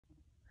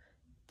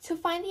To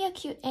find the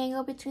acute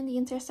angle between the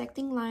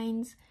intersecting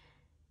lines,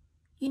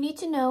 you need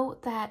to know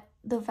that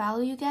the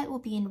value you get will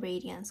be in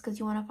radians because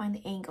you want to find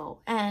the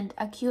angle. And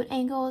acute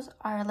angles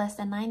are less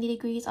than 90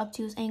 degrees,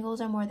 obtuse angles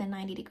are more than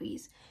 90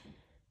 degrees.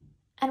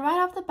 And right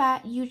off the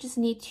bat, you just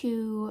need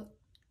to,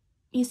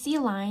 you see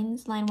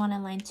lines, line 1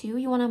 and line 2,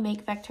 you want to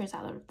make vectors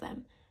out of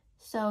them.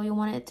 So you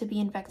want it to be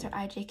in vector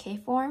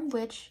ijk form,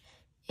 which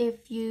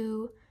if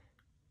you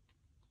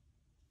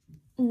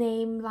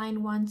name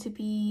line 1 to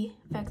be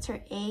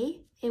vector A,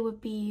 it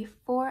would be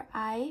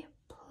 4i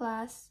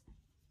plus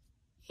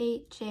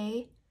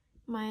 8j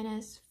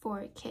minus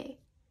 4k.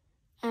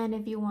 And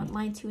if you want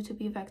line 2 to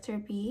be vector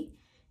B,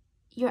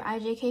 your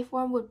ijk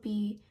form would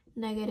be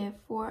negative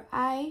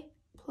 4i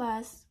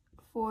plus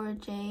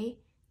 4j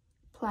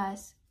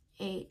plus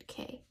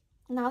 8k.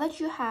 Now that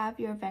you have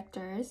your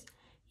vectors,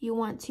 you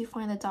want to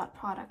find the dot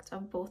product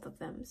of both of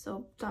them.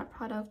 So dot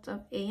product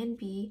of A and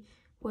B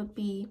would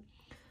be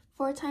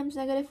 4 times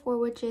negative 4,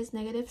 which is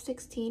negative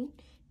 16,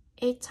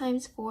 8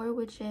 times 4,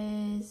 which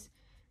is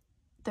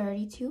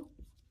 32,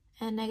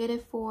 and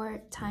negative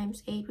 4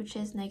 times 8, which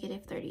is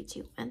negative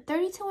 32. And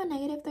 32 and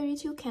negative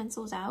 32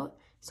 cancels out,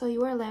 so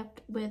you are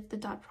left with the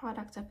dot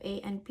product of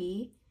A and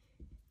B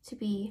to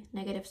be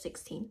negative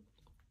 16.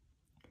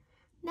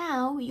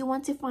 Now you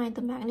want to find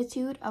the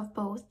magnitude of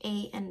both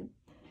A and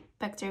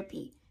vector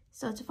B.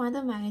 So to find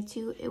the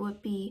magnitude, it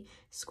would be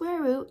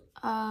square root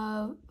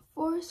of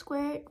 4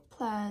 squared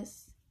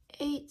plus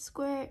 8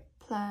 squared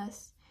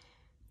plus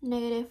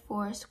negative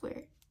 4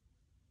 squared,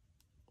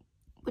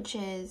 which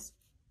is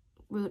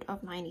root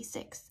of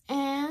 96.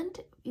 And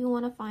you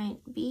want to find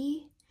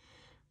B,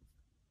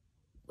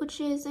 which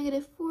is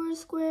negative 4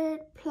 squared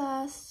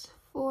plus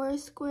 4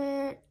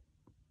 squared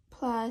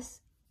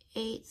plus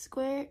 8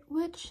 squared,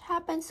 which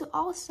happens to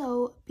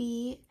also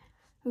be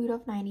root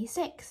of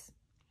 96.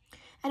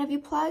 And if you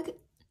plug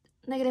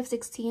negative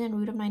 16 and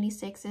root of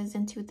 96 is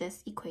into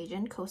this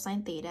equation,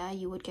 cosine theta,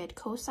 you would get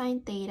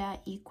cosine theta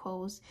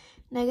equals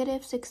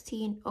negative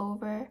 16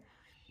 over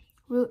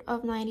root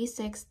of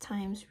 96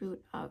 times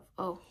root of,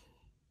 oh,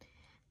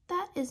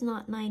 that is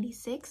not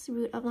 96,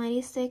 root of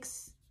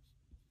 96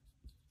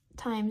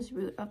 times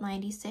root of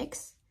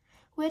 96,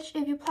 which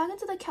if you plug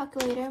into the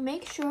calculator,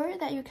 make sure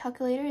that your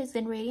calculator is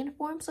in radian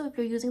form. So if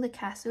you're using the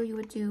Casio, you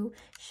would do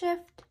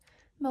shift,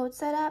 mode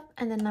setup,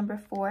 and then number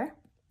 4.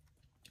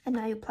 And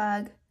now you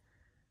plug,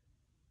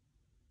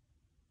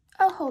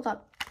 oh, hold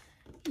up.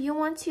 You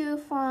want to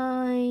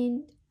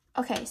find,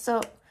 okay,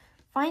 so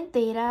find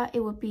theta,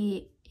 it would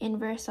be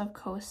inverse of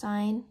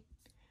cosine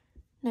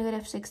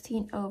negative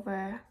 16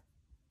 over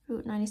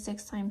root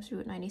 96 times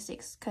root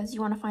 96, because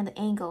you want to find the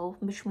angle,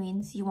 which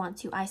means you want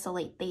to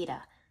isolate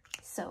theta.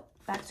 So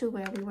back to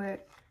where we were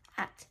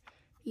at.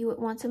 You would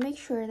want to make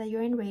sure that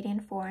you're in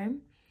radian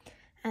form.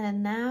 And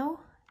then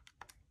now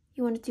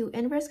you want to do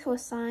inverse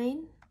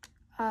cosine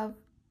of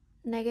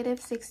negative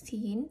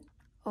 16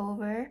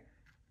 over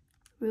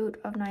root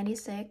of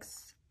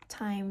 96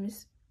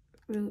 times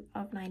root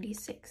of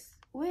 96,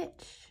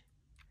 which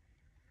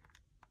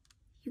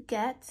you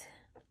get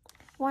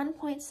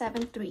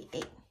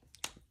 1.738.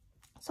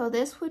 So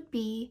this would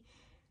be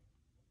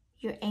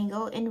your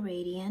angle in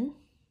radian,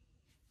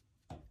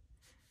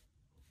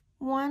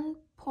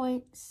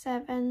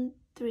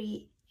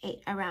 1.738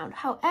 around.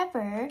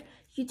 However,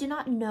 you do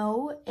not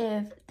know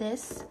if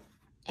this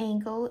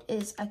angle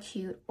is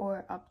acute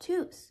or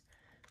obtuse.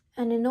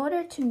 And in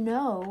order to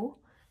know,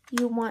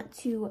 you want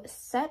to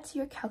set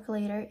your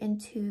calculator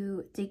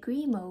into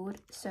degree mode.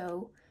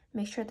 So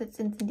make sure that's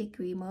in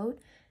degree mode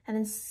and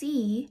then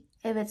see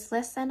if it's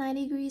less than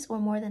 90 degrees or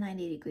more than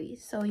 90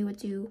 degrees. So you would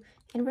do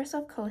inverse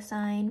of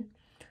cosine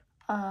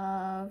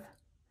of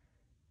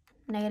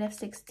negative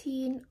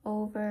 16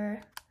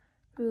 over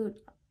root,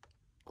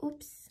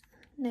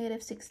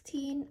 negative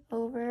 16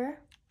 over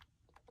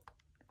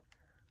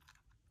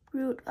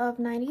root of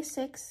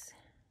 96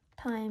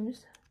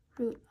 times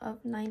root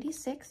of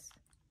 96.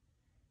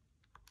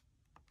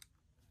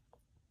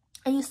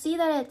 And you see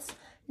that it's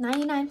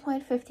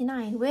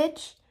 99.59,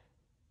 which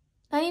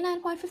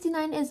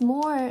 99.59 is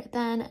more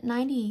than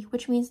 90,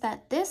 which means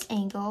that this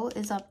angle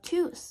is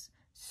obtuse.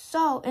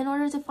 So in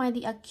order to find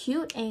the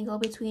acute angle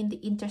between the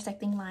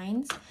intersecting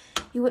lines,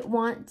 you would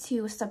want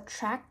to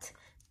subtract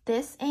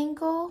this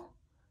angle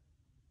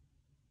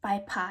by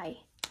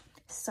pi.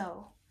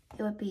 So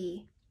it would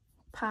be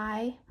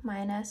pi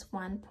minus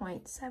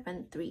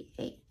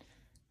 1.738.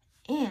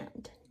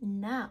 And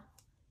now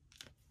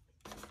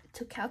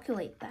to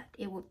calculate that,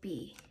 it would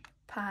be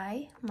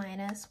pi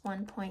minus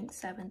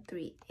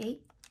 1.738,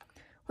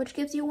 which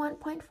gives you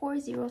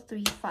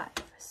 1.4035.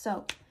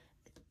 So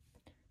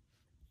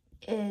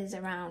it is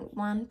around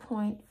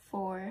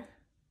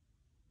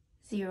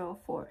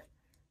 1.404.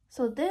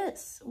 So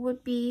this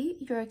would be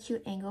your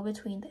acute angle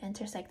between the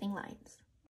intersecting lines.